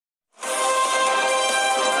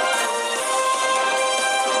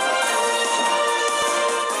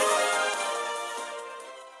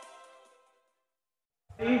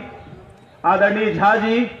आदरणीय झा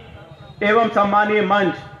जी एवं सम्मानीय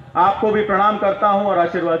मंच, आपको भी प्रणाम करता हूं और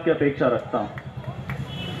आशीर्वाद की अपेक्षा रखता हूं।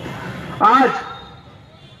 आज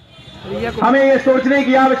हमें यह सोचने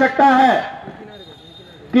की आवश्यकता है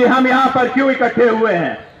कि हम यहां पर क्यों इकट्ठे हुए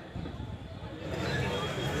हैं।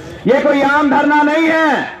 यह कोई आम धरना नहीं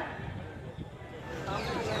है,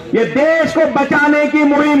 यह देश को बचाने की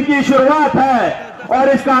मुहिम की शुरुआत है और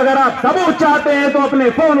इसका अगर आप सबूत चाहते हैं तो अपने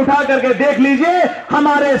फोन उठा करके देख लीजिए।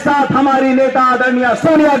 हमारे साथ हमारी नेता आदरणीय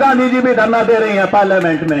सोनिया गांधी जी भी धरना दे रही हैं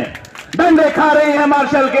पार्लियामेंट में, डंडे खा रही हैं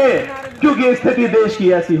मार्शल के, क्योंकि स्थिति देश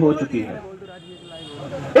की ऐसी हो चुकी है।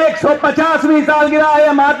 150वीं सालगिरह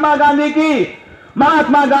है महात्मा गांधी की।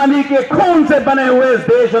 महात्मा गांधी के खून से बने हुए इस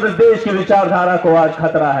देश और इस देश की विचारधारा को आज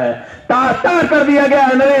खतरा है। तार-तार कर दिया गया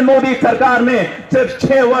है। नरेंद्र मोदी सरकार ने सिर्फ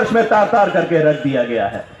 6 वर्ष में तार-तार करके रख दिया गया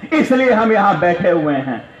है। इसलिए हम यहां बैठे हुए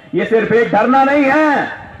हैं। यह सिर्फ एक धरना नहीं है,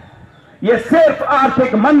 यह सिर्फ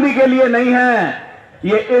आर्थिक मंदी के लिए नहीं है,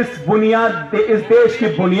 यह इस देश की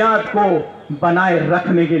बुनियाद को बनाए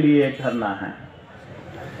रखने के लिए एक धरना है।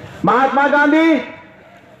 महात्मा गांधी,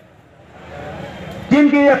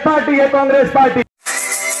 जिनकी यह पार्टी है कांग्रेस पार्टी।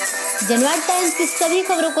 जनवाद टाइम्स की सभी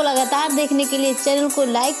खबरों को लगातार देखने के लिए चैनल को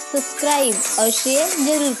लाइक, सब्सक्राइब और शेयर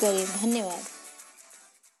जरूर करें। धन्यवाद।